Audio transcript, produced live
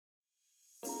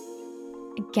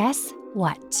Guess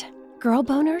what? Girl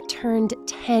Boner turned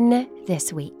 10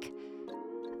 this week.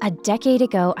 A decade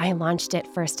ago, I launched it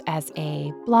first as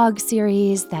a blog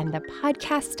series, then the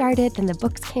podcast started, then the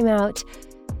books came out.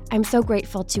 I'm so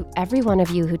grateful to every one of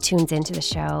you who tunes into the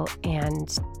show,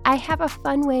 and I have a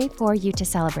fun way for you to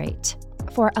celebrate.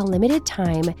 For a limited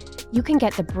time, you can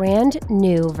get the brand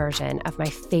new version of my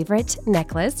favorite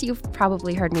necklace you've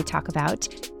probably heard me talk about,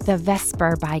 the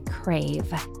Vesper by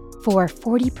Crave, for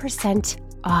 40%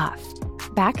 off.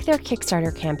 Back their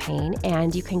Kickstarter campaign,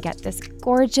 and you can get this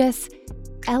gorgeous,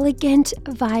 elegant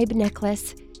vibe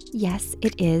necklace. Yes,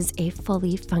 it is a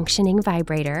fully functioning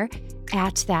vibrator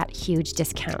at that huge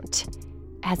discount.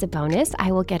 As a bonus,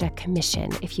 I will get a commission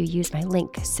if you use my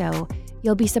link, so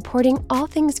you'll be supporting all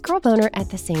things Girl Boner at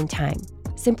the same time.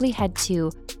 Simply head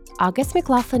to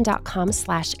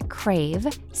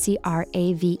augustmclaughlin.com/crave,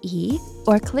 C-R-A-V-E,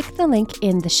 or click the link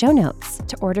in the show notes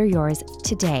to order yours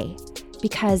today.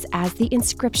 Because as the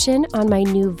inscription on my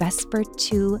new Vesper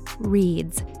 2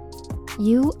 reads,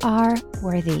 you are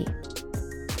worthy.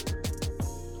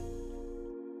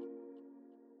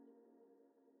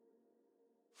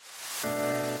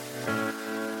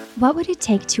 What would it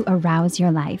take to arouse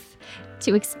your life,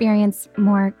 to experience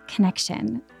more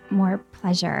connection, more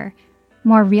pleasure,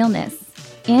 more realness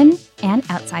in and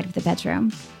outside of the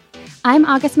bedroom? I'm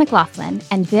August McLaughlin,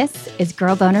 and this is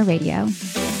Girl Boner Radio.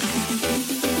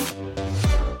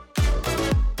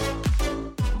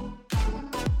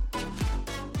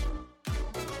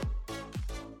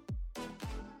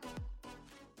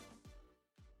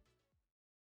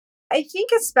 I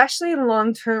think especially in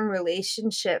long-term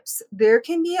relationships, there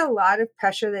can be a lot of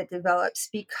pressure that develops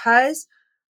because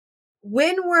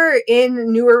when we're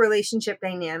in newer relationship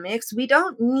dynamics, we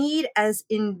don't need as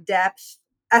in-depth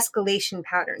escalation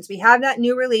patterns. We have that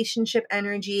new relationship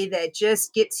energy that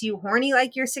just gets you horny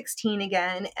like you're 16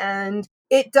 again. And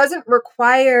it doesn't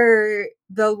require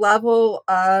the level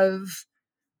of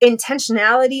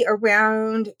intentionality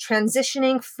around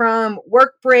transitioning from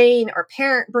work brain or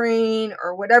parent brain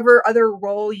or whatever other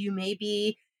role you may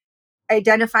be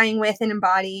identifying with and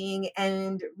embodying,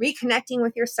 and reconnecting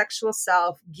with your sexual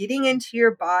self, getting into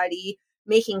your body,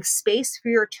 making space for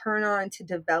your turn on to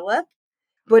develop.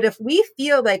 But if we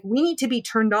feel like we need to be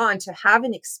turned on to have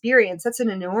an experience, that's an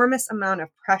enormous amount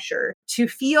of pressure to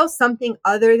feel something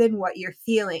other than what you're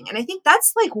feeling. And I think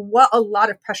that's like what a lot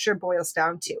of pressure boils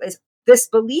down to, is this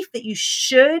belief that you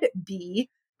should be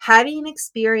having an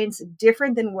experience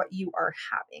different than what you are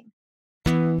having.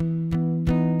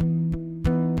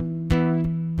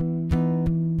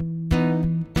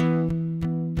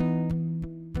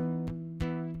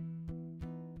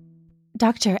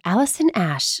 Dr. Allison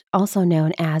Ash, also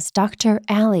known as Dr.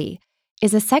 Allie,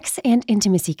 is a sex and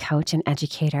intimacy coach and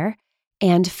educator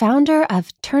and founder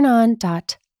of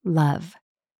TurnOn.love.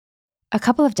 A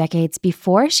couple of decades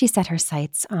before she set her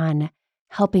sights on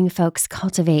helping folks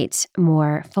cultivate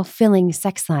more fulfilling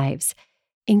sex lives,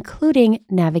 including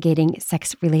navigating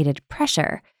sex-related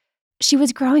pressure, she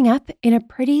was growing up in a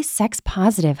pretty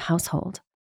sex-positive household.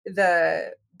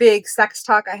 The big sex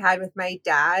talk I had with my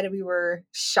dad, we were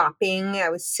shopping. I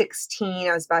was 16.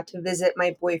 I was about to visit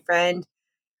my boyfriend,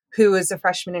 who was a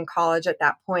freshman in college at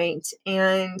that point.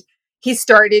 And he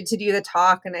started to do the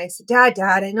talk. And I said, Dad,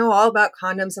 I know all about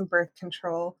condoms and birth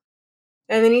control.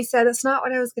 And then he said, that's not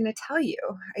what I was going to tell you.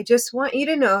 I just want you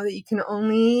to know that you can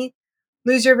only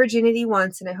lose your virginity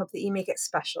once. And I hope that you make it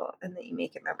special and that you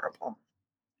make it memorable.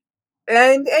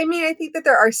 And I mean, I think that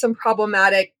there are some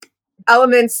problematic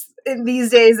elements in these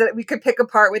days that we could pick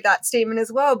apart with that statement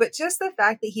as well. But just the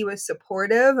fact that he was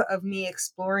supportive of me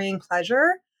exploring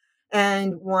pleasure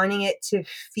and wanting it to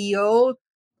feel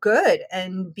good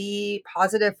and be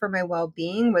positive for my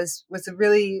well-being was a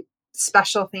really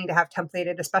special thing to have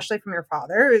templated, especially from your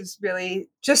father. It was really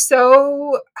just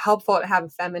so helpful to have a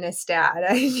feminist dad.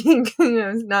 I think,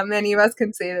 not many of us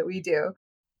can say that we do.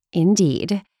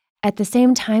 Indeed. At the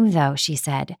same time, though, she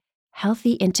said,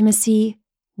 healthy intimacy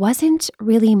wasn't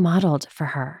really modeled for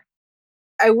her.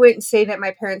 I wouldn't say that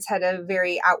my parents had a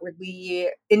very outwardly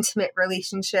intimate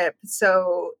relationship.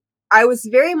 So I was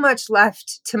very much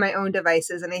left to my own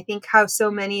devices. And I think how so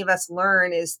many of us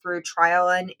learn is through trial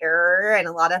and error and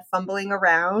a lot of fumbling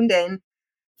around and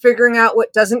figuring out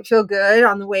what doesn't feel good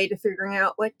on the way to figuring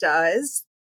out what does.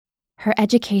 Her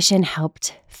education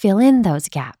helped fill in those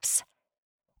gaps.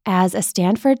 As a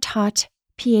Stanford-taught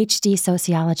PhD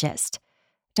sociologist,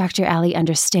 Dr. Allie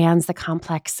understands the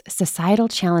complex societal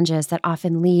challenges that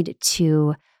often lead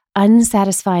to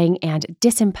unsatisfying and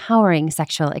disempowering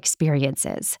sexual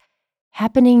experiences,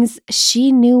 happenings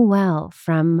she knew well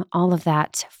from all of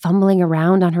that fumbling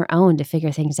around on her own to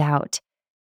figure things out.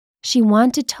 She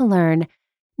wanted to learn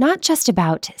not just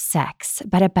about sex,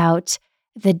 but about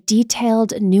the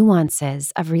detailed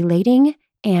nuances of relating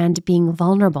and being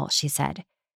vulnerable, she said,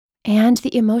 and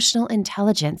the emotional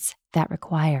intelligence that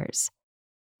requires.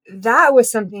 That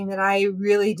was something that I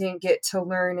really didn't get to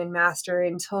learn and master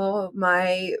until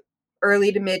my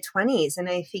early to mid 20s. And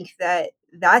I think that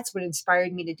that's what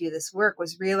inspired me to do this work,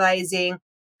 was realizing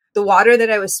the water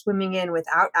that I was swimming in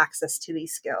without access to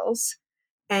these skills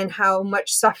and how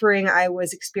much suffering I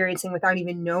was experiencing without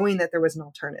even knowing that there was an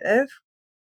alternative.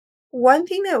 One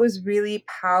thing that was really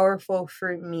powerful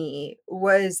for me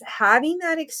was having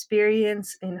that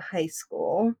experience in high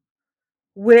school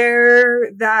where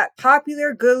that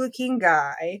popular good looking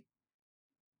guy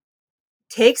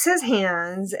takes his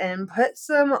hands and puts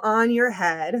them on your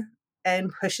head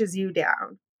and pushes you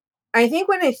down. I think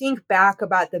when I think back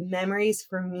about the memories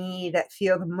for me that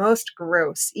feel the most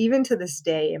gross, even to this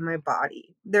day in my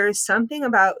body, there's something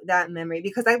about that memory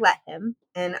because I let him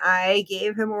and I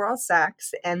gave him oral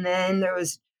sex, and then there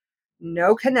was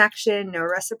no connection, no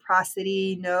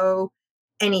reciprocity, no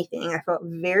anything. I felt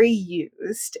very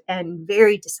used and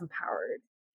very disempowered.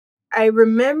 I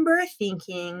remember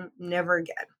thinking, never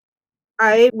again.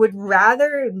 I would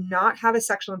rather not have a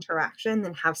sexual interaction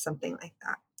than have something like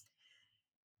that.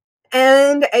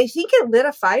 And I think it lit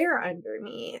a fire under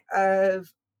me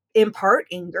of, in part,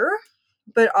 anger,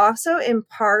 but also in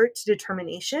part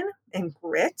determination and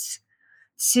grit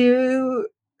to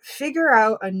figure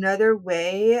out another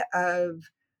way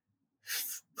of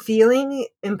feeling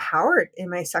empowered in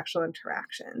my sexual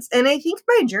interactions. And I think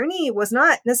my journey was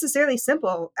not necessarily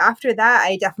simple. After that,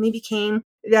 I definitely became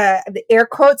the air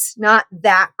quotes, not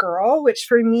that girl, which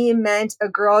for me meant a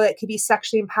girl that could be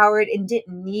sexually empowered and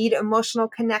didn't need emotional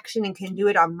connection and can do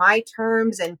it on my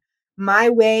terms and my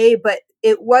way, but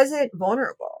it wasn't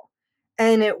vulnerable.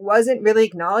 And it wasn't really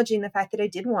acknowledging the fact that I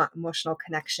did want emotional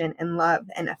connection and love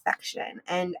and affection.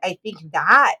 And I think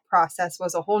that process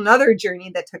was a whole nother journey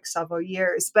that took several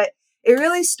years. But it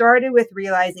really started with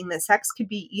realizing that sex could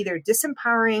be either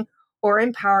disempowering or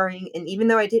empowering. And even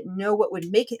though I didn't know what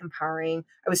would make it empowering,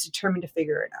 I was determined to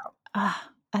figure it out. Ah,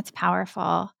 that's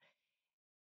powerful.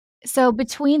 So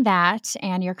between that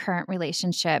and your current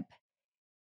relationship,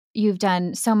 you've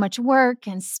done so much work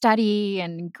and study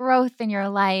and growth in your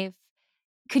life.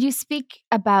 Could you speak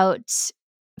about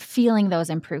feeling those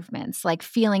improvements, like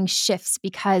feeling shifts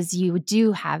because you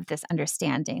do have this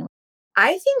understanding?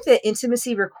 I think that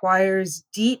intimacy requires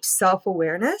deep self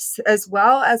awareness as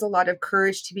well as a lot of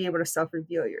courage to be able to self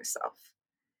reveal yourself.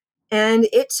 And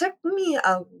it took me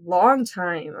a long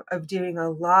time of doing a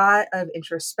lot of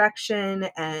introspection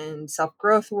and self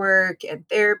growth work and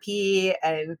therapy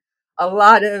and a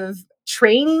lot of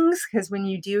trainings. Because when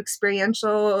you do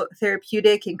experiential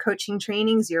therapeutic and coaching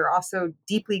trainings, you're also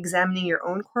deeply examining your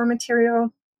own core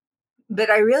material. But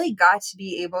I really got to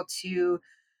be able to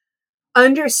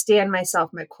understand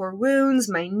myself, my core wounds,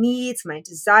 my needs, my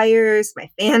desires, my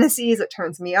fantasies, what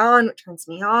turns me on, what turns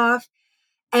me off.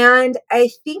 And I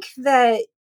think that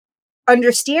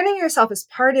understanding yourself is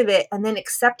part of it, and then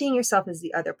accepting yourself is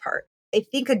the other part. I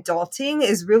think adulting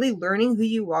is really learning who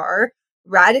you are,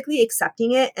 radically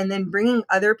accepting it, and then bringing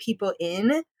other people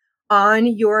in on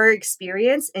your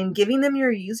experience and giving them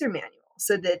your user manual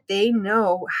so that they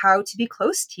know how to be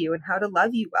close to you and how to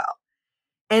love you well.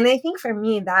 And I think for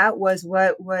me, that was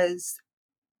what was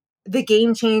the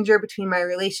game changer between my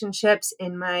relationships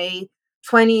in my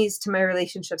 20s to my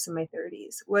relationships in my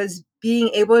 30s, was being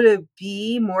able to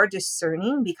be more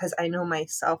discerning because I know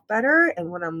myself better and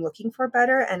what I'm looking for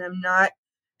better. And I'm not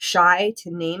shy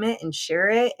to name it and share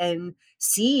it and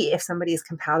see if somebody is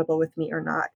compatible with me or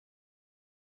not.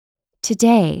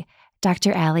 Today,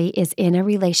 Dr. Ali is in a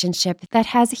relationship that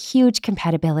has huge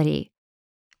compatibility.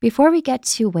 Before we get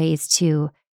to ways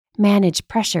to manage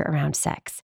pressure around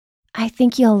sex, I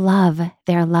think you'll love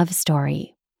their love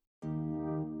story.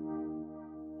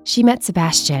 She met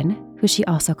Sebastian, who she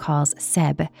also calls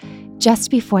Seb, just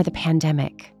before the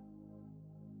pandemic.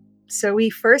 So we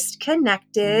first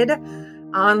connected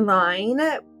online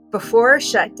before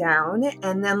shutdown,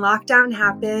 and then lockdown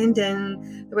happened,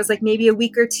 and there was like maybe a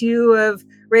week or two of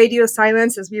radio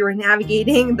silence as we were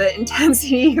navigating the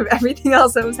intensity of everything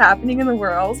else that was happening in the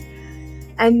world.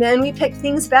 And then we picked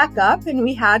things back up, and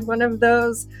we had one of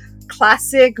those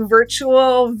classic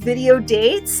virtual video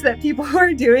dates that people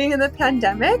were doing in the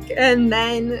pandemic, and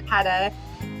then had a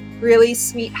really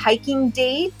sweet hiking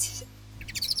date.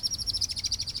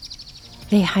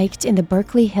 They hiked in the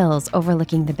Berkeley Hills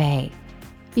overlooking the bay.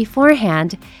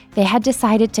 Beforehand, they had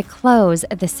decided to close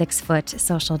the 6-foot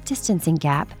social distancing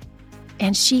gap,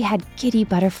 and she had giddy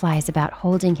butterflies about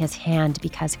holding his hand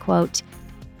because, quote,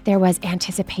 There was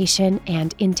anticipation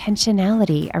and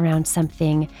intentionality around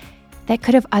something that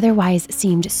could have otherwise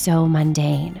seemed so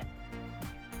mundane.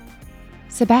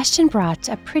 Sebastian brought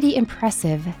a pretty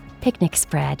impressive picnic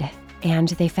spread, and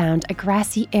they found a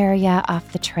grassy area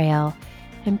off the trail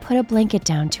and put a blanket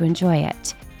down to enjoy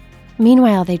it.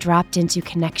 Meanwhile, they dropped into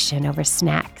connection over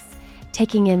snacks,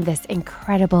 taking in this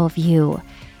incredible view,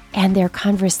 and their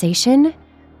conversation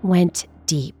went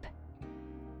deep.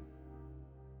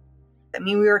 I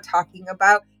mean, we were talking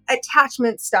about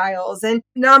attachment styles and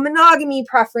non-monogamy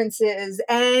preferences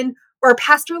and or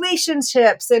past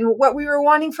relationships and what we were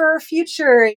wanting for our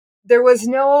future. There was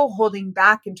no holding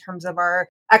back in terms of our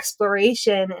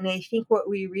exploration. And I think what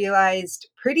we realized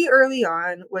pretty early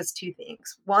on was two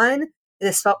things. One,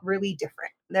 this felt really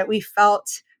different, that we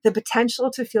felt the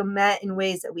potential to feel met in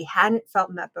ways that we hadn't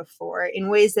felt met before, in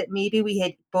ways that maybe we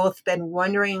had both been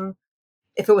wondering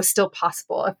if it was still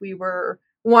possible, if we were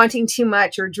wanting too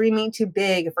much or dreaming too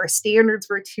big, if our standards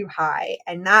were too high.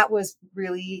 And that was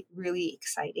really, really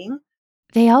exciting.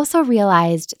 They also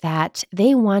realized that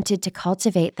they wanted to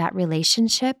cultivate that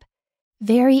relationship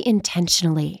very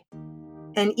intentionally.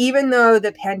 And even though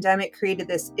the pandemic created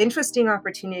this interesting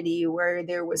opportunity where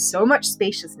there was so much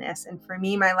spaciousness, and for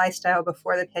me, my lifestyle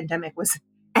before the pandemic was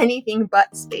anything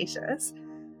but spacious.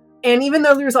 And even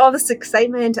though there was all this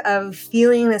excitement of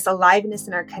feeling this aliveness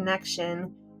in our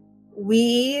connection,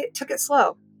 we took it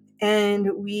slow.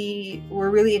 And we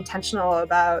were really intentional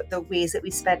about the ways that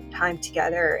we spent time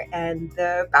together and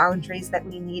the boundaries that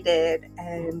we needed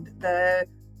and the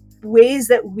ways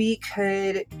that we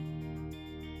could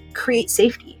create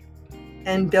safety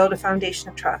and build a foundation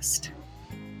of trust.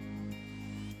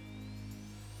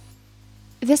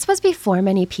 This was before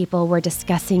many people were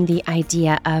discussing the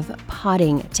idea of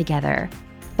potting together,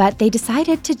 but they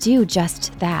decided to do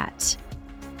just that.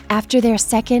 After their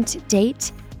second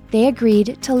date, they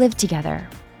agreed to live together,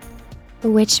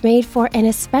 which made for an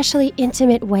especially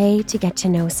intimate way to get to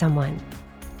know someone.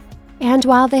 And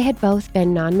while they had both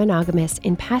been non-monogamous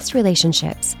in past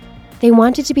relationships, they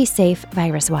wanted to be safe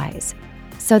virus-wise,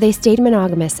 so they stayed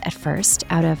monogamous at first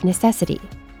out of necessity.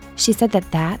 She said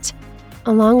that,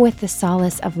 along with the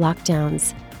solace of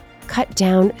lockdowns, cut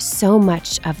down so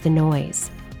much of the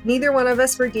noise. Neither one of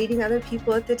us were dating other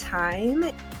people at the time,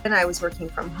 and I was working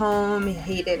from home.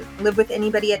 He didn't live with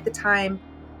anybody at the time,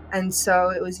 and so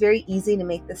it was very easy to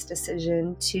make this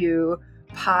decision to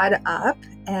pod up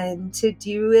and to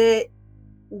do it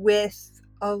with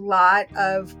a lot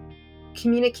of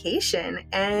communication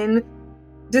and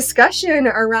discussion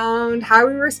around how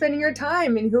we were spending our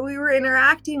time and who we were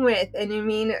interacting with. And I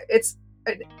mean, it's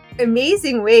an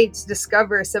amazing way to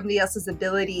discover somebody else's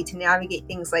ability to navigate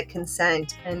things like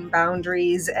consent and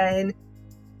boundaries and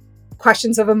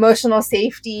questions of emotional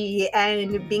safety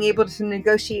and being able to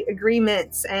negotiate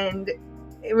agreements. And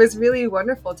it was really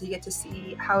wonderful to get to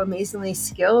see how amazingly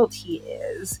skilled he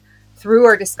is through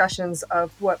our discussions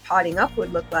of what podding up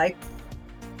would look like.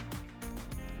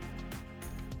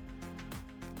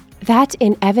 That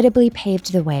inevitably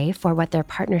paved the way for what their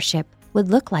partnership would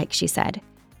look like, she said.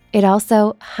 It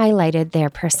also highlighted their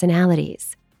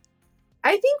personalities.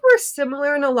 I think we're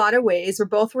similar in a lot of ways. We're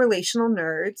both relational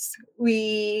nerds.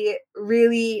 We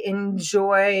really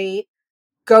enjoy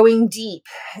going deep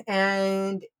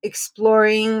and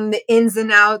exploring the ins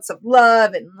and outs of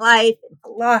love and life and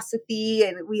philosophy.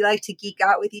 And we like to geek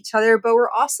out with each other, but we're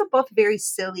also both very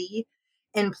silly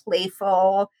and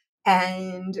playful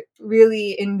and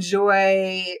really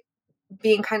enjoy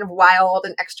being kind of wild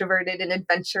and extroverted and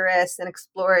adventurous and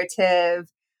explorative.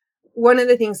 One of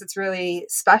the things that's really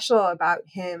special about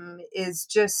him is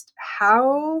just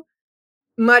how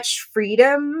much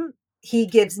freedom he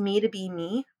gives me to be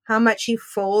me, how much he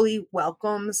fully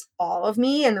welcomes all of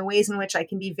me and the ways in which I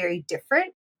can be very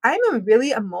different. I'm a really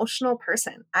emotional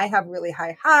person. I have really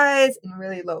high highs and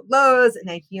really low lows, and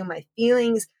I feel my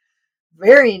feelings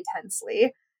very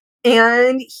intensely.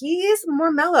 And he's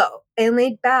more mellow and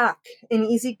laid back and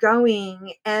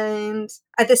easygoing. And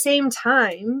at the same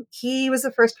time, he was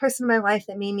the first person in my life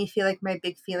that made me feel like my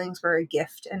big feelings were a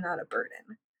gift and not a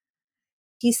burden.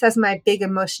 He says my big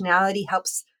emotionality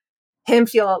helps him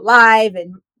feel alive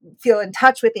and feel in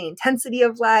touch with the intensity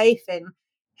of life. And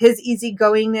his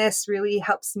easygoingness really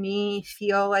helps me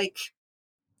feel like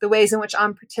the ways in which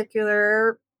I'm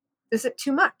particular isn't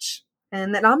too much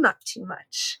and that I'm not too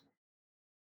much.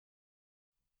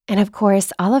 And of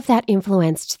course, all of that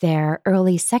influenced their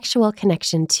early sexual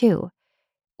connection too,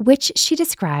 which she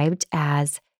described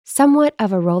as somewhat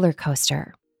of a roller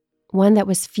coaster, one that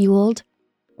was fueled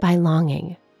by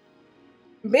longing.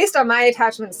 based on my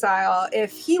attachment style,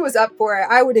 if he was up for it,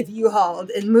 I would have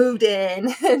U-hauled and moved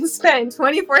in and spent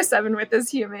 24/7 with this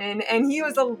human. And he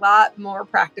was a lot more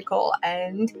practical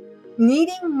and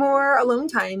needing more alone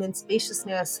time and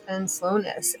spaciousness and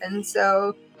slowness. And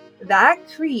so that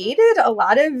created a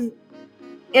lot of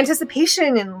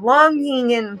anticipation and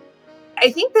longing. And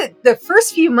I think that the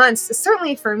first few months,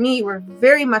 certainly for me, were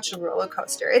very much a roller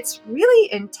coaster. It's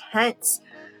really intense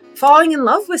falling in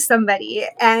love with somebody,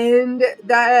 and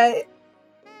the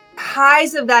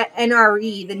highs of that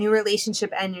NRE, the new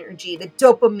relationship energy, the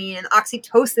dopamine and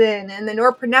oxytocin and the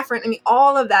norepinephrine. I mean,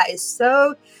 all of that is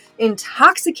so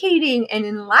intoxicating and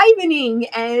enlivening,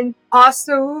 and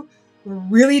also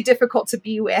really difficult to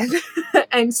be with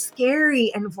and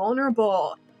scary and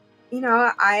vulnerable.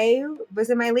 I was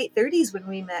in my late 30s when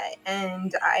we met,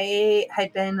 and I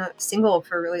had been single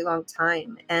for a really long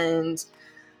time. And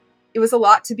it was a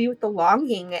lot to be with the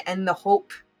longing and the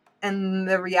hope and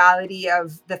the reality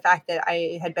of the fact that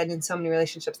I had been in so many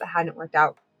relationships that hadn't worked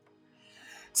out.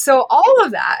 So all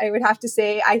of that, I would have to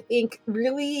say, I think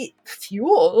really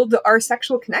fueled our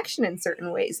sexual connection in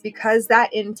certain ways, because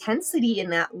that intensity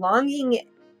and that longing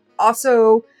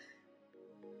also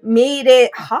made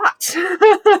it hot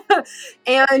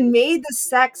and made the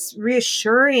sex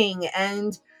reassuring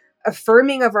and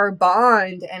affirming of our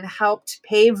bond and helped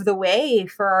pave the way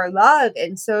for our love.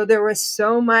 And so there was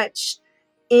so much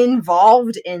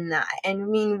involved in that. And I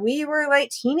mean, we were like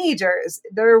teenagers.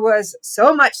 There was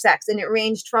so much sex, and it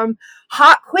ranged from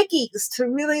hot quickies to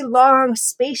really long,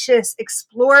 spacious,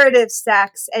 explorative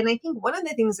sex. And I think one of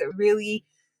the things that really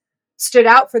stood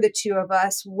out for the two of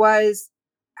us was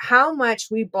how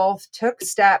much we both took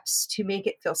steps to make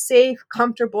it feel safe,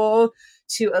 comfortable,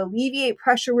 to alleviate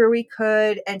pressure where we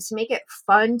could, and to make it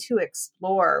fun to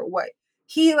explore what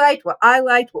he liked, what I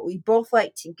liked, what we both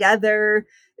liked together,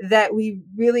 that we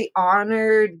really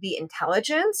honored the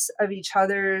intelligence of each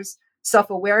other's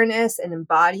self-awareness and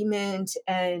embodiment,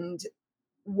 and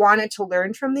wanted to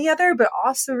learn from the other, but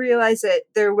also realized that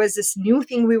there was this new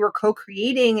thing we were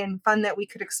co-creating and fun that we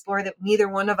could explore that neither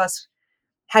one of us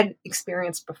had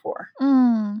experienced before.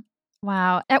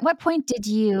 Wow. At what point did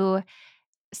you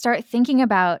start thinking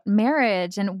about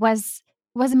marriage, and was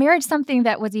marriage something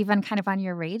that was even kind of on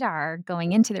your radar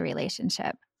going into the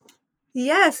relationship?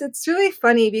 Yes, it's really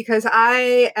funny because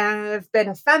I have been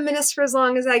a feminist for as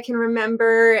long as I can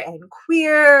remember, and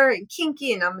queer and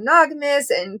kinky and non-monogamous,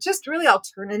 and just really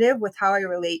alternative with how I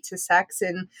relate to sex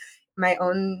and my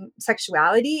own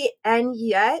sexuality. And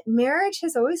yet marriage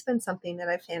has always been something that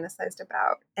I've fantasized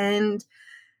about. And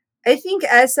I think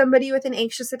as somebody with an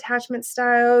anxious attachment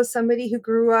style, somebody who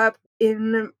grew up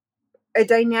in a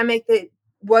dynamic that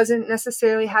wasn't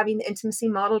necessarily having the intimacy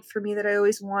modeled for me that I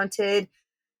always wanted,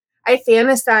 I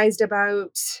fantasized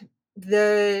about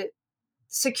the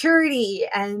security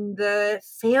and the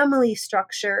family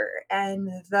structure and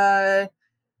the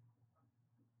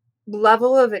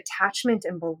level of attachment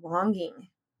and belonging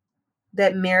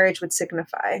that marriage would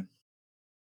signify.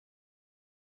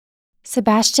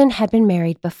 Sebastian had been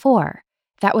married before.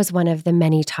 That was one of the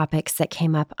many topics that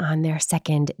came up on their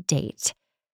second date.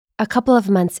 A couple of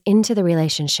months into the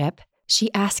relationship,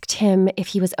 she asked him if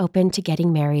he was open to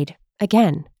getting married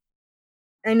again.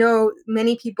 I know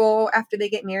many people, after they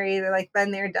get married, they're like,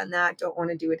 been there, done that, don't want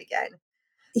to do it again.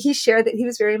 He shared that he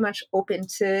was very much open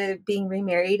to being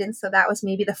remarried. And so that was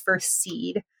maybe the first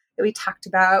seed that we talked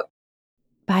about.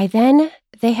 By then,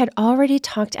 they had already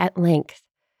talked at length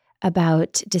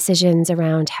about decisions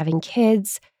around having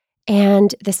kids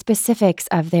and the specifics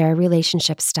of their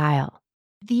relationship style.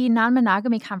 The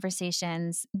non-monogamy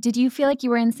conversations, did you feel like you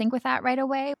were in sync with that right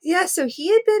away? Yeah, so he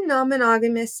had been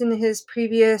non-monogamous in his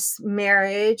previous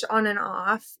marriage on and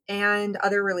off and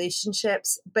other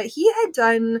relationships, but he had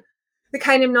done the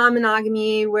kind of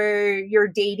non-monogamy where you're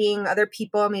dating other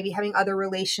people, maybe having other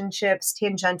relationships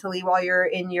tangentially while you're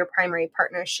in your primary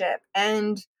partnership.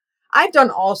 And I've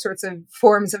done all sorts of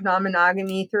forms of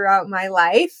non-monogamy throughout my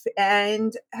life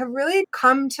and have really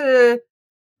come to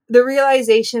the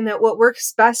realization that what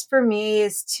works best for me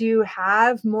is to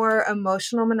have more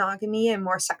emotional monogamy and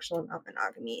more sexual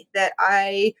non-monogamy, that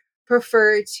I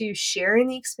prefer to share in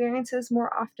the experiences more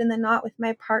often than not with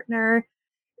my partner,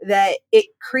 that it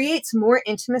creates more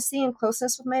intimacy and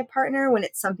closeness with my partner when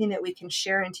it's something that we can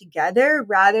share in together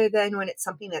rather than when it's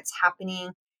something that's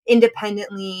happening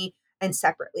independently and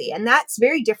separately. And that's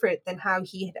very different than how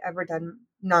he had ever done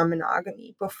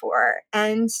non-monogamy before.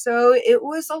 And so it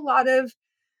was a lot of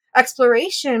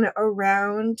exploration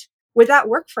around, would that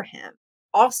work for him?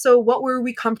 also what were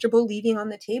we comfortable leaving on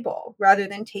the table rather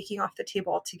than taking off the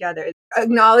table altogether.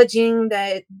 Acknowledging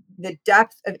that the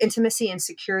depth of intimacy and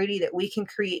security that we can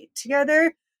create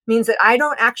together means that I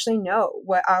don't actually know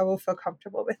what I will feel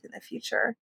comfortable with in the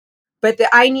future. But that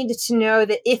I needed to know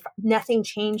that if nothing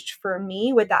changed for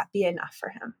me, would that be enough for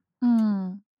him?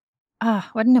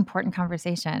 What an important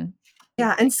conversation.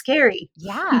 Yeah, and scary.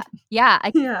 Yeah. Yeah,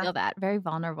 I can Yeah. feel that. Very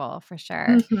vulnerable for sure.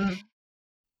 Mhm.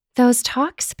 Those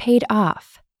talks paid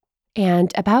off,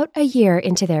 and about a year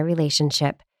into their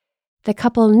relationship, the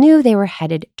couple knew they were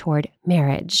headed toward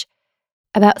marriage.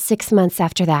 About 6 months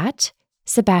after that,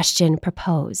 Sebastian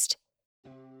proposed.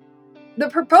 The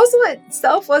proposal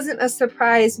itself wasn't a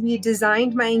surprise. We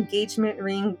designed my engagement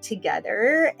ring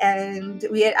together, and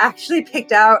we had actually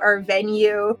picked out our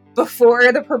venue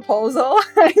before the proposal.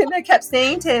 And I kept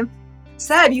saying to him,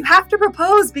 Seb, you have to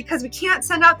propose because we can't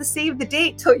send out the save the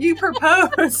date till you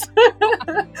propose.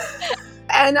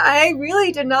 And I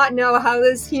really did not know how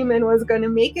this human was going to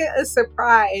make it a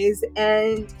surprise.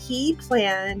 And he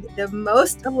planned the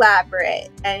most elaborate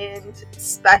and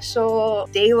special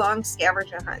day-long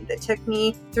scavenger hunt that took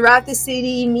me throughout the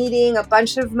city, meeting a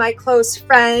bunch of my close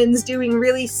friends, doing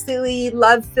really silly,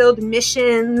 love-filled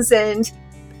missions. And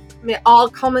it all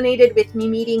culminated with me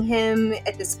meeting him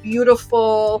at this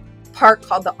beautiful park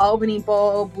called the Albany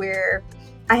Bulb, where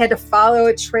I had to follow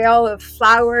a trail of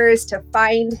flowers to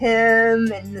find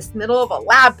him in this middle of a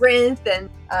labyrinth. And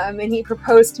he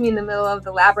proposed to me in the middle of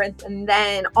the labyrinth. And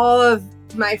then all of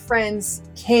my friends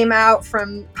came out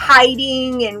from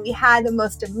hiding, and we had the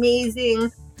most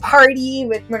amazing party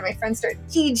with one of my friends started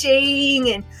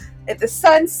DJing and at the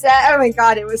sunset. Oh my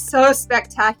God, it was so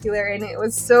spectacular, and it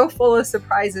was so full of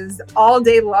surprises all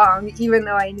day long, even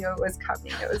though I knew it was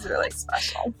coming. It was really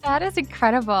special. That is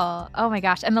incredible. Oh my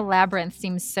gosh. And the labyrinth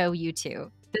seems so you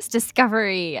two. This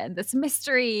discovery and this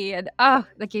mystery, and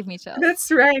that gave me chills. That's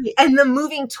right. And the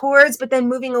moving towards, but then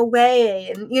moving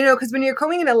away. And, because when you're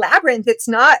going in a labyrinth, it's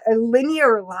not a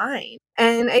linear line.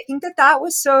 And I think that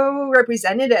was so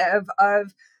representative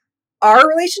of our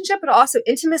relationship, but also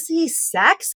intimacy,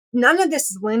 sex. None of this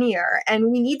is linear,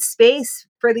 and we need space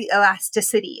for the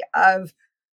elasticity of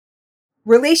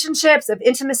relationships, of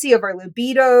intimacy, of our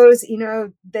libidos,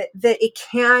 that it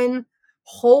can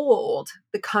hold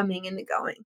the coming and the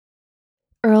going.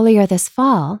 Earlier this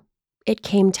fall, it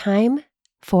came time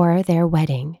for their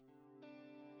wedding.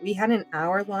 We had an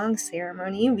hour-long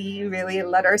ceremony. We really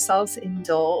let ourselves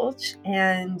indulge,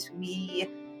 and we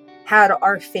had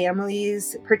our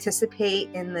families participate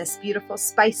in this beautiful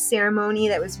spice ceremony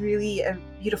that was really a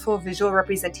beautiful visual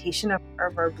representation of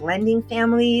our blending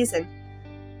families. And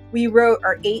we wrote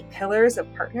our 8 pillars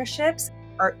of partnerships,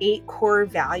 our 8 core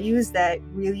values that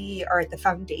really are at the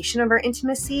foundation of our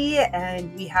intimacy.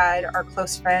 And we had our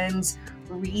close friends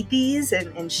read these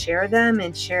and share them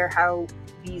and share how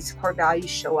these core values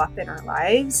show up in our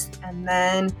lives. And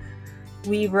then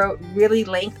we wrote really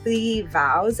lengthy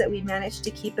vows that we managed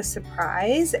to keep a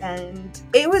surprise. And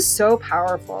it was so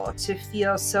powerful to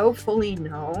feel so fully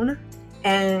known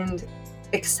and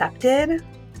accepted.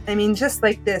 I mean, just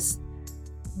like this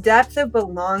depth of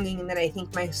belonging that I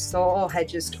think my soul had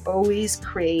just always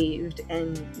craved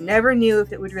and never knew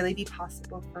if it would really be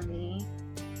possible for me.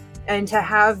 And to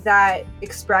have that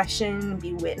expression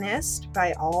be witnessed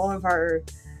by all of our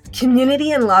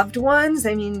community and loved ones.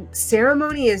 I mean,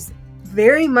 ceremony is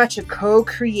very much a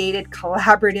co-created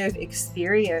collaborative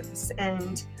experience,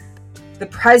 and the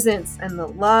presence and the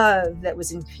love that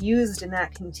was infused in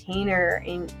that container,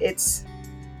 and it's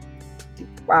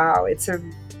a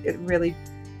really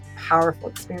powerful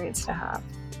experience to have.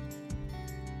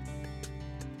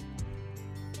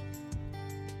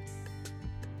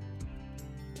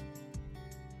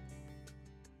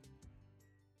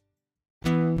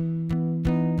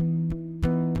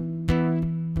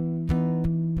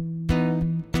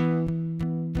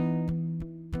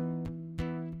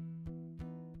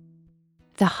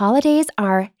 The holidays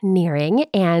are nearing,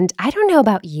 and I don't know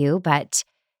about you, but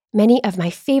many of my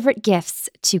favorite gifts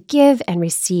to give and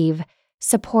receive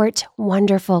support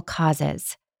wonderful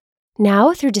causes.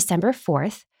 Now through December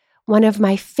 4th, one of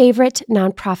my favorite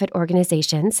nonprofit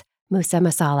organizations, Musa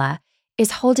Masala,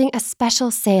 is holding a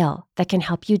special sale that can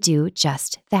help you do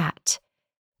just that.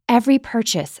 Every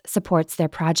purchase supports their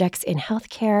projects in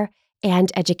healthcare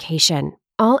and education,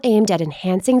 all aimed at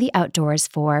enhancing the outdoors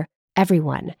for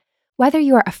everyone. Whether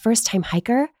you are a first-time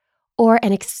hiker or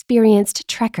an experienced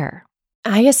trekker.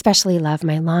 I especially love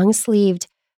my long-sleeved,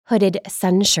 hooded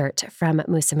sun shirt from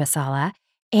Musa Masala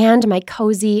and my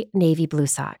cozy navy blue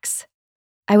socks.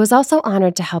 I was also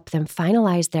honored to help them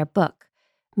finalize their book,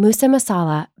 Musa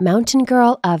Masala, Mountain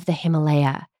Girl of the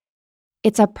Himalaya.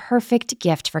 It's a perfect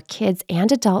gift for kids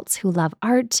and adults who love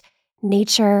art,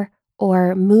 nature,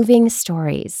 or moving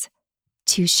stories.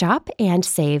 To shop and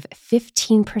save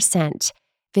 15%,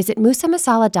 visit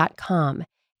musamasala.com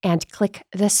and click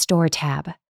the Store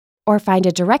tab, or find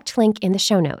a direct link in the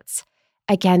show notes.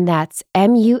 Again, that's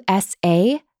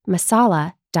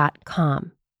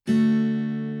musamasala.com.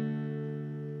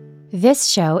 This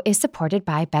show is supported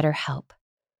by BetterHelp.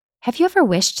 Have you ever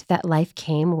wished that life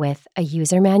came with a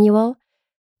user manual?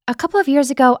 A couple of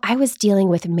years ago, I was dealing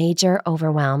with major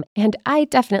overwhelm, and I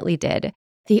definitely did.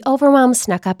 The overwhelm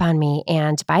snuck up on me,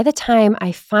 and by the time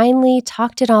I finally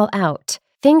talked it all out,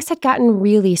 things had gotten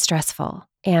really stressful,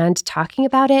 and talking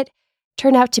about it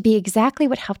turned out to be exactly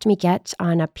what helped me get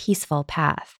on a peaceful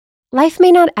path. Life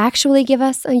may not actually give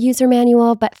us a user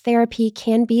manual, but therapy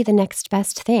can be the next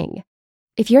best thing.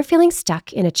 If you're feeling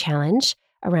stuck in a challenge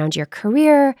around your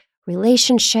career,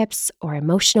 relationships, or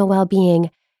emotional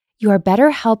well-being, your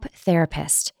BetterHelp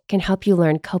therapist can help you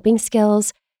learn coping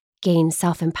skills, gain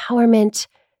self-empowerment,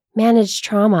 manage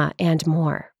trauma, and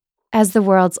more. As the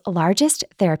world's largest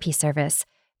therapy service,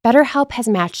 BetterHelp has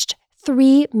matched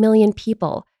 3 million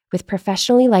people with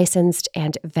professionally licensed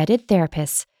and vetted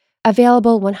therapists,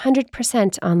 available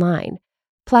 100% online.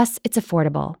 Plus, it's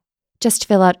affordable. Just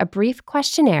fill out a brief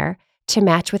questionnaire to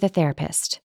match with a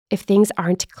therapist. If things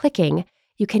aren't clicking,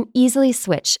 you can easily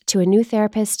switch to a new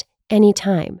therapist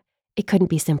anytime. It couldn't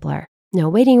be simpler. No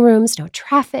waiting rooms, no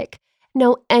traffic,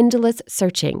 no endless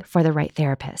searching for the right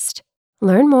therapist.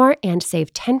 Learn more and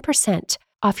save 10%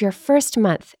 off your first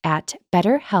month at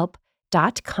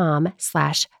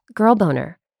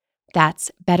betterhelp.com/girlboner.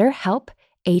 That's BetterHelp,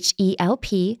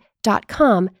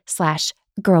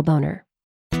 HELP.com/girlboner.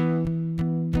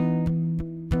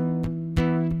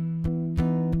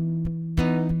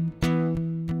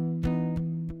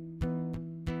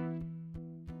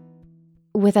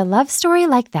 With a love story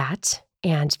like that,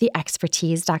 and the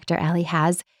expertise Dr. Allie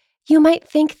has, you might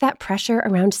think that pressure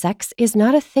around sex is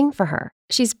not a thing for her.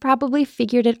 She's probably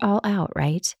figured it all out,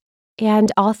 right?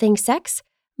 And all things sex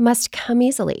must come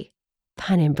easily.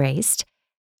 Pun embraced.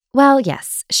 Well,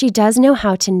 yes, she does know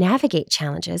how to navigate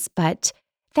challenges, but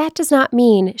that does not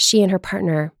mean she and her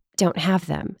partner don't have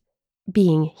them.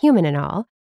 Being human and all,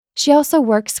 she also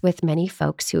works with many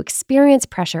folks who experience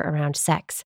pressure around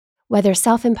sex, whether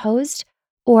self-imposed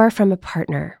or from a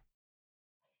partner.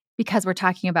 Because we're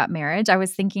talking about marriage, I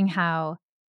was thinking how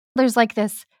there's like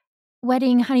this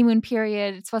wedding honeymoon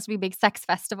period. It's supposed to be a big sex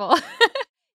festival.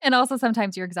 And also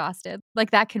sometimes you're exhausted.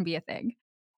 Like that can be a thing.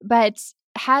 But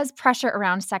has pressure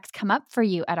around sex come up for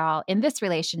you at all in this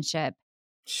relationship?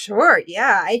 Sure.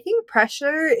 Yeah. I think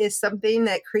pressure is something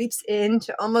that creeps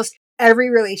into almost every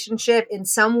relationship in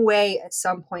some way at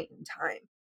some point in time.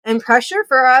 And pressure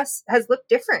for us has looked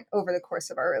different over the course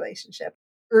of our relationship.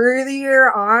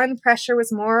 Earlier on, pressure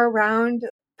was more around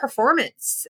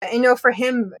performance. I know for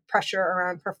him, pressure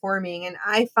around performing. And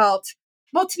I felt,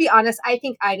 well, to be honest, I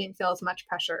think I didn't feel as much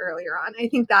pressure earlier on. I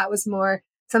think that was more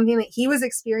something that he was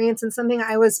experiencing, something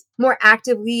I was more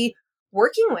actively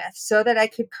working with so that I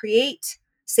could create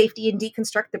safety and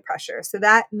deconstruct the pressure. So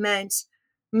that meant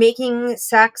making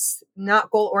sex not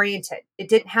goal oriented. It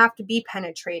didn't have to be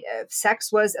penetrative.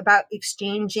 Sex was about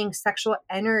exchanging sexual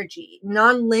energy,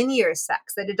 non-linear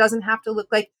sex, that it doesn't have to look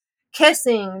like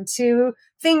kissing to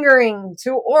fingering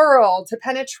to oral to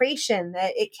penetration,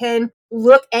 that it can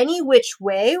look any which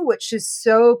way, which is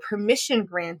so permission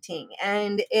granting.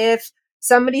 And if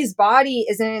somebody's body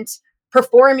isn't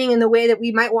performing in the way that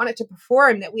we might want it to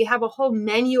perform, that we have a whole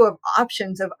menu of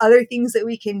options of other things that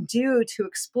we can do to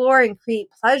explore and create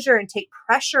pleasure and take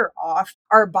pressure off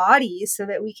our bodies so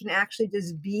that we can actually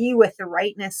just be with the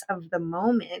rightness of the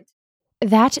moment.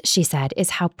 That, she said, is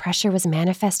how pressure was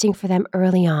manifesting for them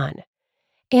early on,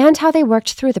 and how they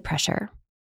worked through the pressure.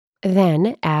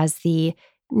 Then, as the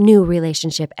new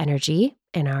relationship energy,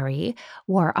 NRE,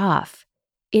 wore off,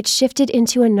 it shifted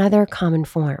into another common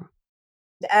form.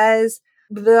 As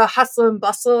the hustle and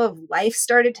bustle of life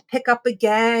started to pick up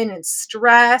again, and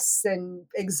stress and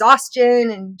exhaustion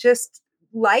and just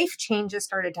life changes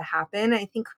started to happen, I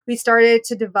think we started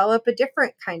to develop a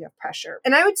different kind of pressure.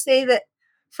 And I would say that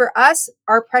for us,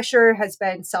 our pressure has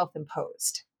been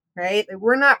self-imposed, right?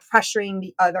 We're not pressuring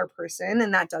the other person,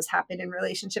 and that does happen in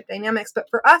relationship dynamics.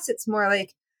 But for us, it's more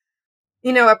like,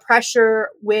 a pressure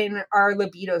when our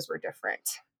libidos were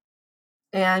different.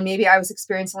 And maybe I was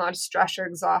experiencing a lot of stress or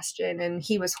exhaustion, and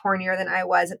he was hornier than I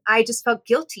was. And I just felt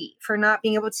guilty for not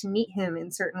being able to meet him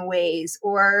in certain ways,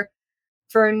 or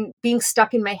for being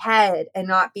stuck in my head and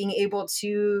not being able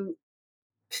to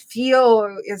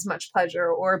feel as much pleasure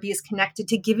or be as connected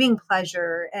to giving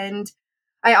pleasure. And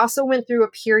I also went through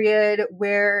a period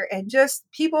where, and just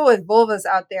people with vulvas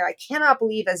out there, I cannot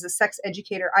believe as a sex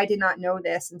educator, I did not know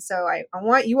this. And so I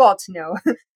want you all to know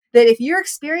that if you're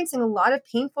experiencing a lot of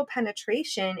painful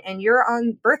penetration and you're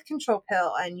on birth control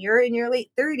pill and you're in your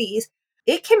late 30s,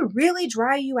 it can really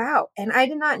dry you out. And I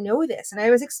did not know this. And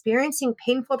I was experiencing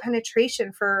painful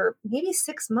penetration for maybe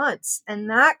 6 months. And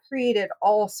that created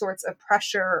all sorts of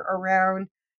pressure around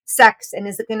sex. And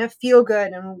is it going to feel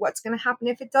good? And what's going to happen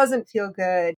if it doesn't feel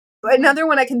good? Another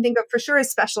one I can think of for sure is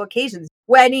special occasions,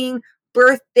 wedding,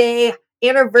 birthday,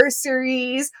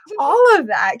 anniversaries, all of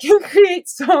that can create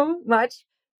so much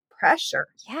pressure.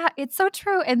 Yeah, it's so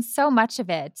true. And so much of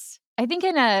it, I think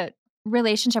in a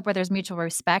relationship where there's mutual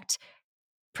respect,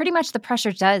 pretty much the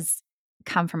pressure does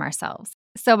come from ourselves.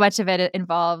 So much of it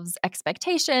involves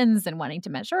expectations and wanting to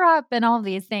measure up and all of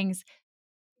these things.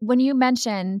 When you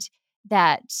mentioned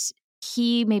that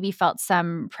he maybe felt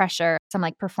some pressure, some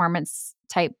like performance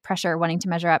type pressure wanting to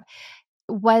measure up,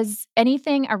 was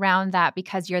anything around that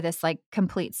because you're this like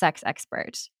complete sex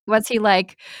expert? Was he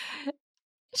like,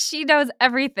 she knows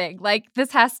everything. Like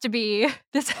this has to be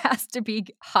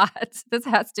hot. This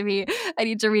has to be, I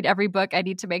need to read every book. I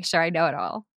need to make sure I know it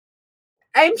all.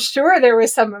 I'm sure there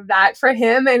was some of that for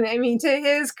him. And I mean, to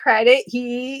his credit,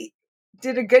 he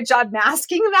did a good job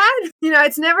masking that.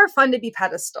 It's never fun to be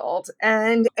pedestaled.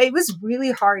 And it was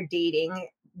really hard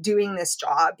doing this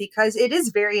job because it is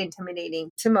very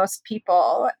intimidating to most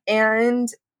people. And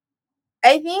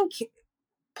I think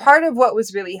part of what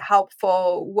was really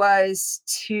helpful was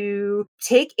to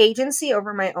take agency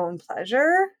over my own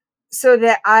pleasure so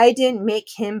that I didn't make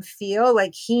him feel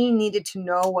like he needed to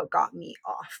know what got me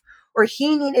off, or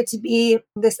he needed to be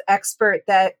this expert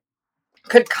that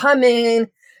could come in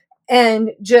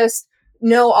and just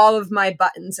know all of my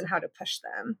buttons and how to push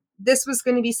them. This was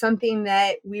going to be something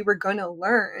that we were going to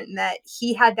learn, that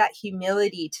he had that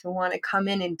humility to want to come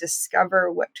in and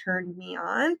discover what turned me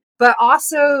on, but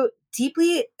also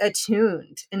deeply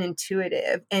attuned and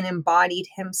intuitive and embodied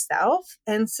himself.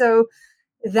 And so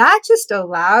that just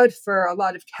allowed for a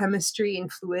lot of chemistry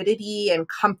and fluidity and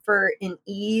comfort and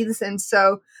ease. And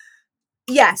so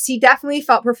yes, he definitely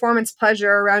felt performance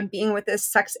pleasure around being with this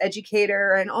sex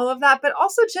educator and all of that. But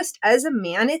also, just as a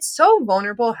man, it's so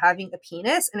vulnerable having a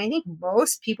penis. And I think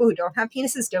most people who don't have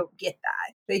penises don't get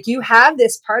that. Like, you have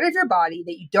this part of your body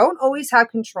that you don't always have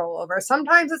control over.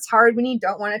 Sometimes it's hard when you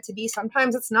don't want it to be.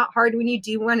 Sometimes it's not hard when you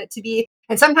do want it to be.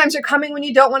 And sometimes you're coming when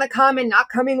you don't want to come and not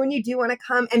coming when you do want to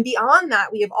come. And beyond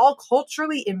that, we have all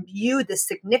culturally imbued the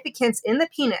significance in the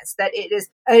penis that it is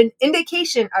an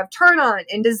indication of turn on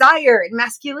and desire and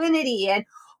masculinity and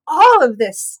all of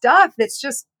this stuff that's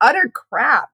just utter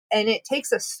crap. And it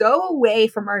takes us so away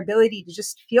from our ability to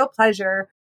just feel pleasure.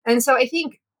 And so I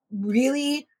think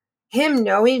really him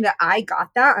knowing that I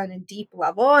got that on a deep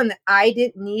level and that I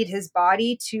didn't need his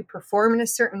body to perform in a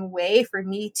certain way for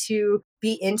me to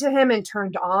be into him and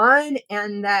turned on,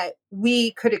 and that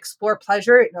we could explore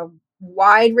pleasure in a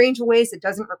wide range of ways that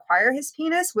doesn't require his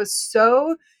penis, was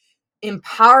so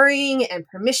empowering and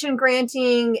permission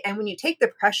granting. And when you take the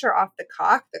pressure off the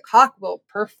cock will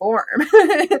perform.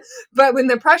 But when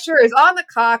the pressure is on the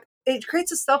cock, it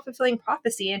creates a self-fulfilling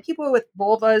prophecy. And people with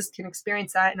vulvas can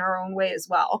experience that in our own way as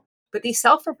well. But these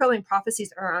self-fulfilling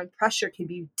prophecies around pressure can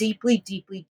be deeply,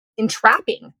 deeply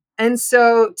entrapping. And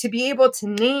so to be able to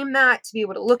name that, to be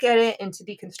able to look at it and to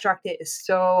deconstruct it is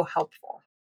so helpful.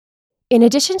 In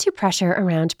addition to pressure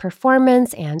around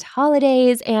performance and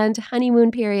holidays and honeymoon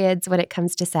periods when it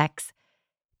comes to sex,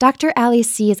 Dr. Ali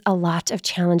sees a lot of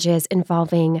challenges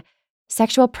involving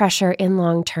sexual pressure in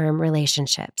long-term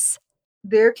relationships.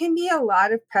 There can be a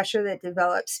lot of pressure that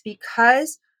develops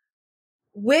because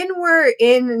when we're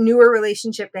in newer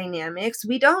relationship dynamics,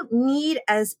 we don't need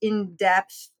as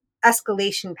in-depth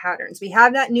escalation patterns. We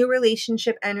have that new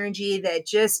relationship energy that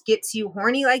just gets you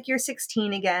horny like you're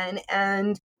 16 again.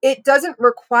 And it doesn't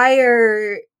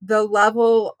require the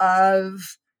level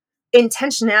of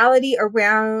intentionality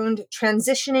around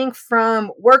transitioning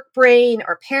from work brain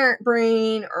or parent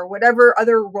brain or whatever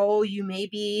other role you may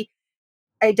be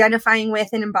identifying with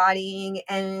and embodying,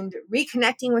 and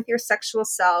reconnecting with your sexual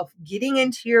self, getting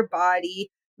into your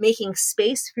body, making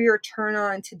space for your turn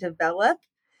on to develop.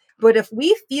 But if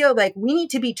we feel like we need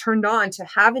to be turned on to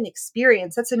have an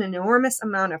experience, that's an enormous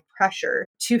amount of pressure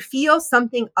to feel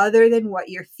something other than what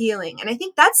you're feeling. And I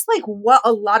think that's like what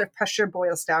a lot of pressure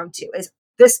boils down to, is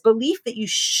this belief that you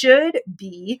should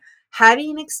be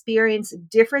having an experience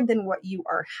different than what you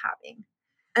are having.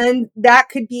 And that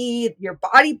could be your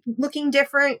body looking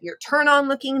different, your turn on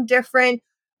looking different,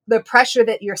 the pressure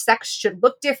that your sex should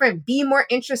look different, be more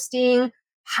interesting,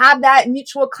 have that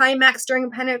mutual climax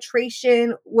during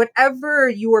penetration, whatever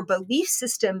your belief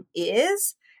system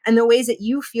is, and the ways that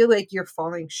you feel like you're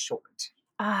falling short.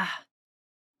 Ah,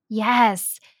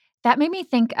 yes. That made me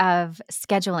think of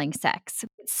scheduling sex.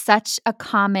 It's such a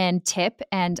common tip,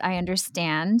 and I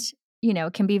understand,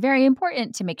 it can be very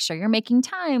important to make sure you're making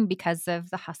time because of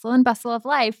the hustle and bustle of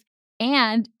life.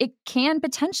 And it can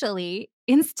potentially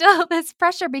instill this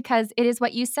pressure because it is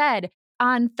what you said.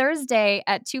 On Thursday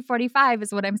at 2:45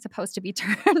 is when I'm supposed to be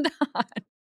turned on.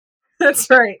 That's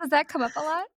right. Does that come up a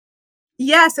lot?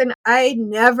 Yes, and I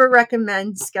never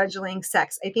recommend scheduling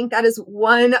sex. I think that is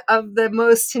one of the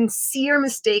most sincere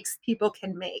mistakes people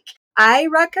can make. I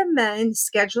recommend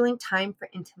scheduling time for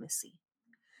intimacy.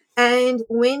 And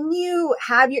when you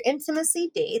have your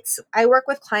intimacy dates, I work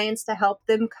with clients to help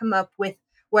them come up with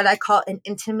what I call an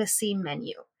intimacy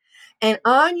menu. And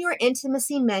on your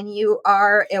intimacy menu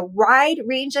are a wide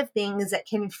range of things that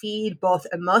can feed both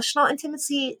emotional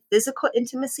intimacy, physical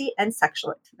intimacy, and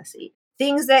sexual intimacy.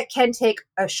 Things that can take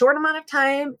a short amount of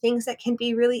time, things that can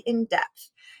be really in depth,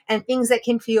 and things that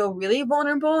can feel really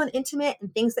vulnerable and intimate,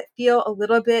 and things that feel a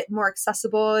little bit more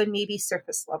accessible and maybe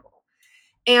surface level.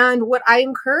 And what I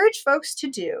encourage folks to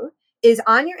do is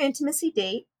on your intimacy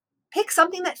date, pick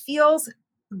something that feels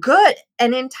good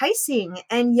and enticing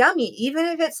and yummy, even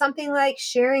if it's something like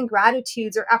sharing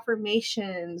gratitudes or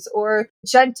affirmations or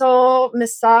gentle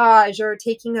massage or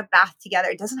taking a bath together.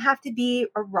 It doesn't have to be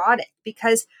erotic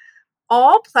because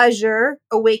all pleasure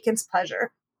awakens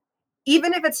pleasure,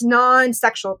 even if it's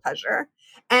non-sexual pleasure.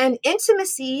 And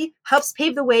intimacy helps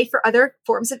pave the way for other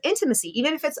forms of intimacy,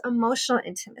 even if it's emotional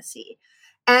intimacy.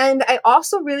 And I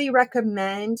also really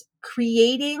recommend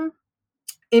creating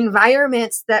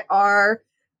environments that are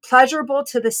pleasurable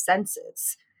to the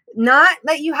senses. Not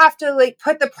that you have to like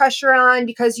put the pressure on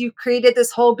because you've created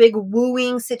this whole big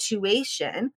wooing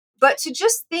situation, but to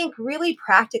just think really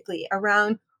practically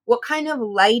around what kind of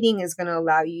lighting is going to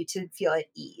allow you to feel at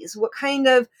ease, what kind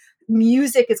of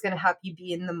music is going to help you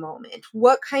be in the moment,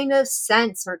 what kind of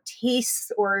scents or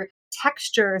tastes or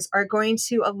textures are going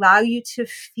to allow you to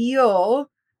feel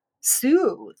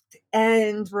soothed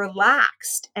and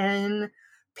relaxed and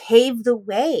pave the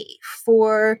way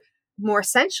for more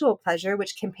sensual pleasure,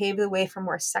 which can pave the way for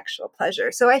more sexual pleasure.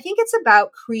 So I think it's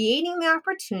about creating the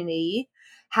opportunity,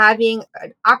 having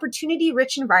an opportunity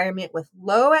rich environment with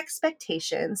low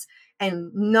expectations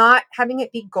and not having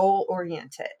it be goal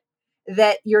oriented.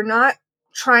 That you're not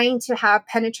trying to have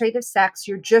penetrative sex,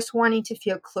 you're just wanting to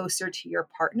feel closer to your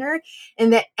partner,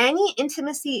 and that any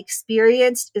intimacy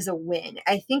experienced is a win.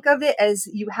 I think of it as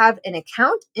you have an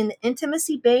account in the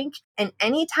intimacy bank, and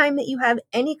anytime that you have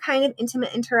any kind of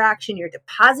intimate interaction, you're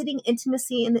depositing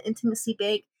intimacy in the intimacy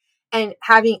bank. And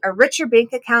having a richer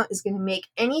bank account is going to make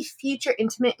any future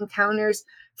intimate encounters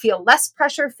feel less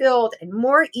pressure filled and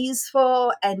more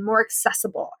easeful and more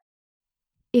accessible.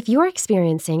 If you're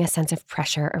experiencing a sense of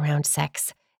pressure around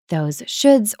sex, those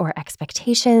shoulds or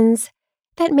expectations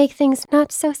that make things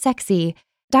not so sexy,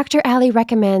 Dr. Ali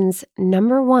recommends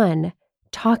number 1,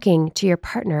 talking to your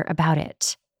partner about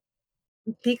it.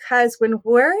 Because when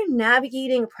we're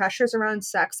navigating pressures around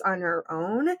sex on our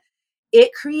own,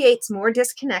 it creates more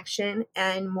disconnection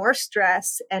and more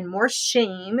stress and more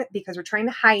shame because we're trying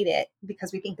to hide it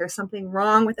because we think there's something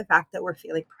wrong with the fact that we're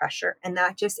feeling pressure. And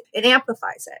that just, it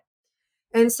amplifies it.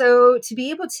 And so to be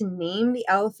able to name the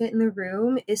elephant in the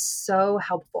room is so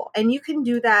helpful. And you can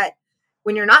do that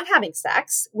when you're not having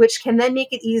sex, which can then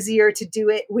make it easier to do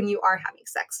it when you are having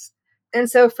sex. And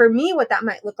so for me, what that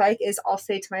might look like is I'll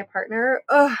say to my partner,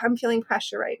 "Oh, I'm feeling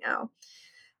pressure right now."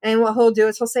 And what he'll do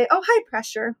is he'll say, "Oh, hi,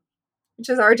 pressure," which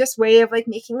is our just way of like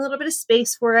making a little bit of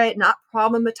space for it, not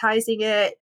problematizing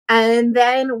it. And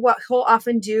then what he'll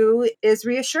often do is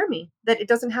reassure me that it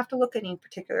doesn't have to look any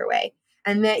particular way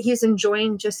and that he's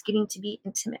enjoying just getting to be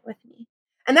intimate with me.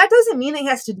 And that doesn't mean that he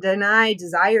has to deny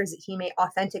desires that he may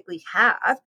authentically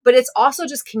have, but it's also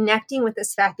just connecting with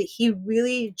this fact that he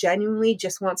really genuinely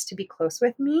just wants to be close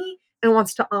with me and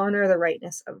wants to honor the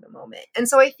rightness of the moment. And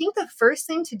so I think the first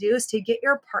thing to do is to get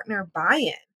your partner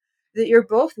buy-in, that you're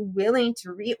both willing to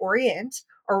reorient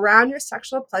around your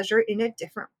sexual pleasure in a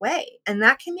different way. And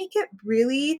that can make it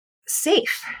really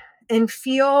safe and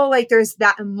feel like there's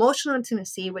that emotional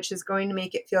intimacy, which is going to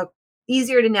make it feel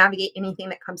easier to navigate anything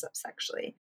that comes up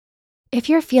sexually. If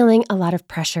you're feeling a lot of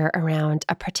pressure around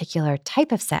a particular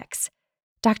type of sex,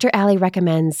 Dr. Ali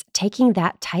recommends taking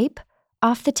that type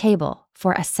off the table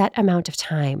for a set amount of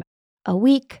time, a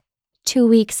week, 2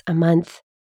 weeks, a month.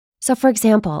 So, for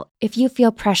example, if you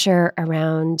feel pressure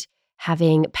around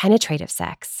having penetrative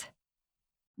sex,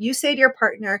 You say to your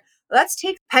partner, let's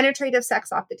take penetrative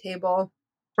sex off the table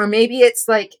Or maybe it's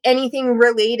like anything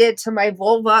related to my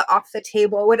vulva off the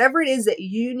table, whatever it is that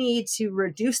you need to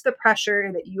reduce the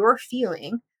pressure that you're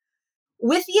feeling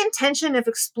with the intention of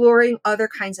exploring other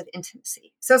kinds of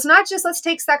intimacy. So it's not just let's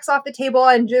take sex off the table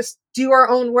and just do our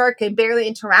own work and barely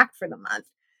interact for the month.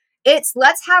 It's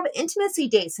let's have intimacy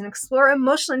dates and explore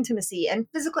emotional intimacy and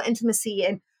physical intimacy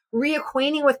and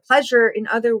reacquainting with pleasure in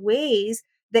other ways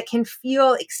that can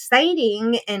feel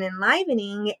exciting and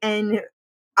enlivening. And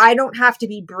I don't have to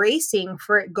be bracing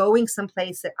for it going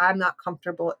someplace that I'm not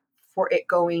comfortable for it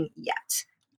going yet.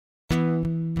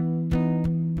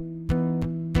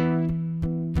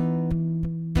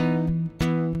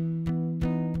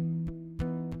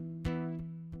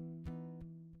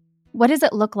 What does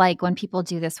it look like when people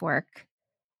do this work?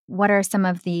 What are some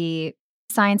of the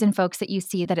signs and folks that you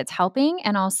see that it's helping,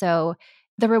 and also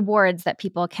the rewards that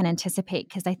people can anticipate?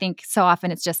 Because I think so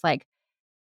often it's just like,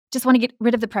 just want to get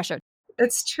rid of the pressure.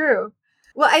 That's true.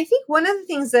 Well, I think one of the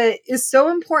things that is so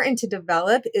important to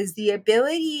develop is the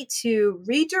ability to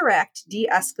redirect, de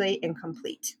escalate, and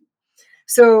complete.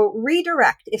 So,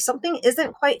 redirect if something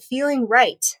isn't quite feeling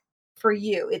right for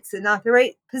you, it's not the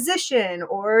right position,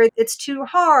 or it's too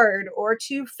hard or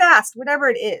too fast, whatever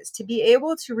it is, to be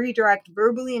able to redirect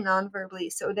verbally and non verbally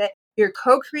so that you're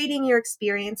co creating your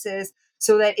experiences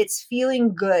so that it's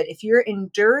feeling good. If you're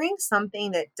enduring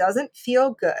something that doesn't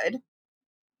feel good,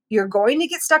 you're going to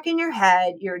get stuck in your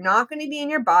head, you're not going to be in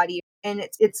your body, and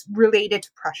it's related to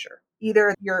pressure.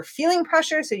 Either you're feeling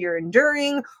pressure, so you're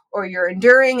enduring, or you're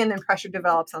enduring and then pressure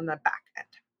develops on the back end.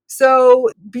 So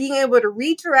being able to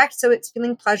redirect so it's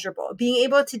feeling pleasurable, being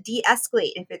able to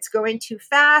de-escalate if it's going too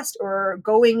fast or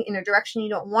going in a direction you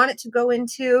don't want it to go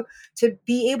into, to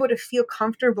be able to feel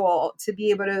comfortable, to be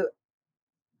able to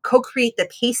co-create the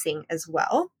pacing as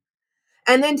well.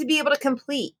 And then to be able to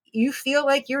complete, you feel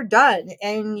like you're done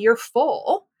and you're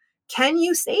full. Can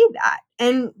you say that?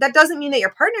 And that doesn't mean that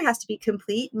your partner has to be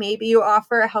complete. Maybe you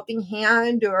offer a helping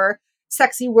hand or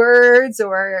sexy words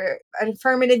or an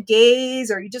affirmative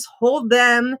gaze, or you just hold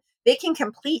them. They can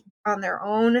complete on their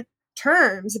own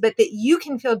terms, but that you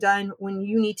can feel done when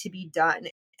you need to be done.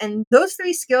 And those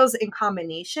three skills in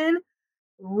combination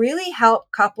really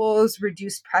help couples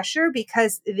reduce pressure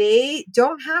because they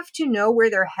don't have to know where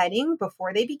they're heading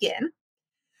before they begin.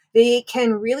 They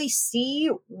can really see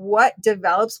what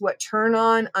develops, what turn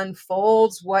on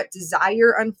unfolds, what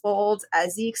desire unfolds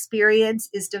as the experience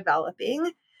is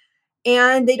developing.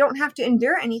 And they don't have to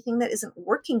endure anything that isn't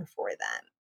working for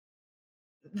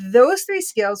them. Those three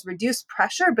skills reduce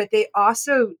pressure, but they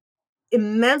also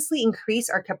immensely increase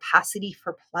our capacity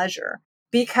for pleasure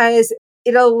because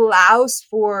it allows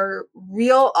for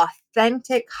real,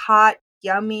 authentic, hot,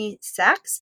 yummy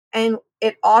sex. And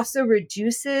it also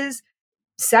reduces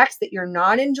sex that you're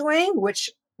not enjoying, which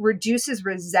reduces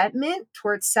resentment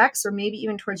towards sex or maybe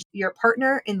even towards your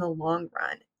partner in the long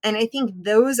run. And I think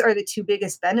those are the two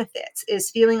biggest benefits,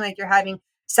 is feeling like you're having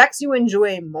sex you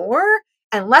enjoy more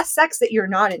and less sex that you're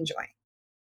not enjoying.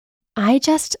 I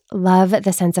just love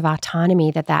the sense of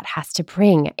autonomy that that has to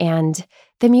bring and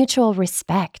the mutual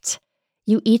respect.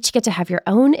 You each get to have your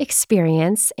own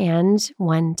experience and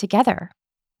one together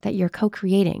that you're co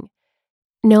creating.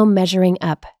 No measuring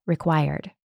up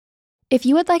required. If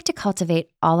you would like to cultivate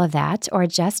all of that or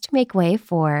just make way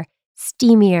for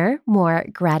steamier, more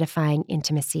gratifying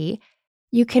intimacy,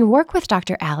 you can work with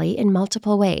Dr. Allie in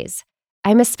multiple ways.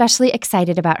 I'm especially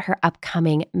excited about her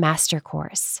upcoming master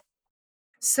course.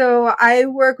 So I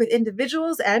work with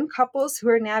individuals and couples who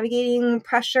are navigating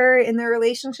pressure in their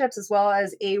relationships, as well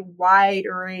as a wide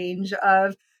range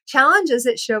of challenges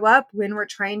that show up when we're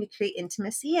trying to create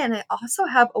intimacy. And I also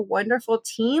have a wonderful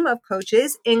team of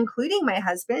coaches, including my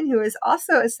husband, who is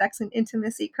also a sex and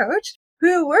intimacy coach,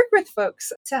 who work with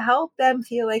folks to help them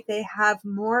feel like they have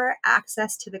more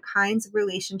access to the kinds of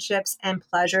relationships and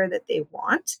pleasure that they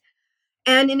want.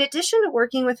 And in addition to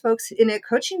working with folks in a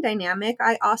coaching dynamic,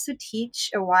 I also teach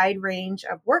a wide range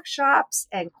of workshops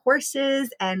and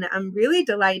courses. And I'm really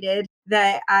delighted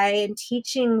that I am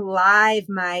teaching live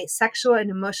my sexual and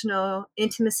emotional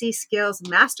intimacy skills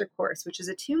master course, which is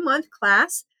a 2-month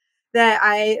class that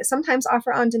I sometimes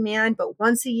offer on demand, but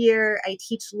once a year I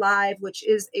teach live, which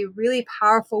is a really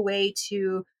powerful way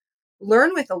to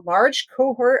learn with a large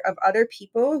cohort of other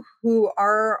people who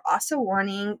are also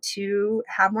wanting to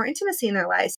have more intimacy in their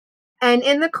lives. And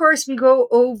in the course, we go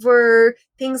over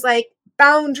things like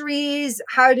boundaries,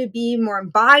 how to be more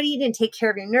embodied and take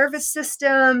care of your nervous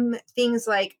system, things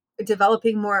like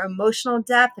developing more emotional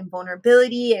depth and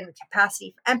vulnerability and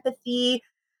capacity for empathy,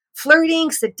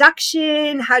 flirting,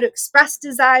 seduction, how to express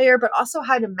desire, but also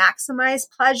how to maximize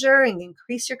pleasure and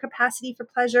increase your capacity for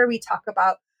pleasure. We talk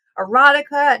about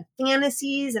erotica and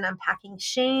fantasies and unpacking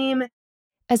shame,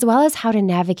 as well as how to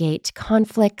navigate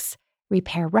conflicts,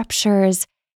 repair ruptures,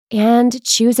 and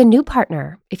choose a new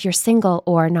partner if you're single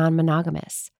or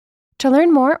non-monogamous. To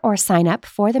learn more or sign up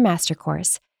for the master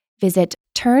course, visit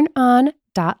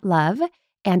turnon.love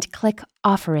and click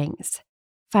Offerings.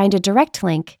 Find a direct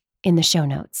link in the show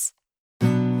notes.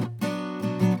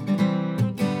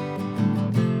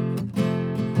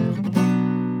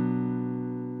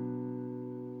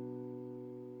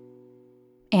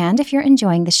 And if you're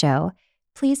enjoying the show,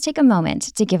 please take a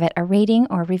moment to give it a rating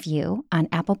or review on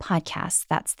Apple Podcasts,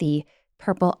 that's the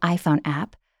purple iPhone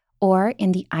app, or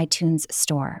in the iTunes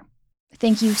store.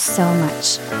 Thank you so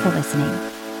much for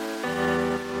listening.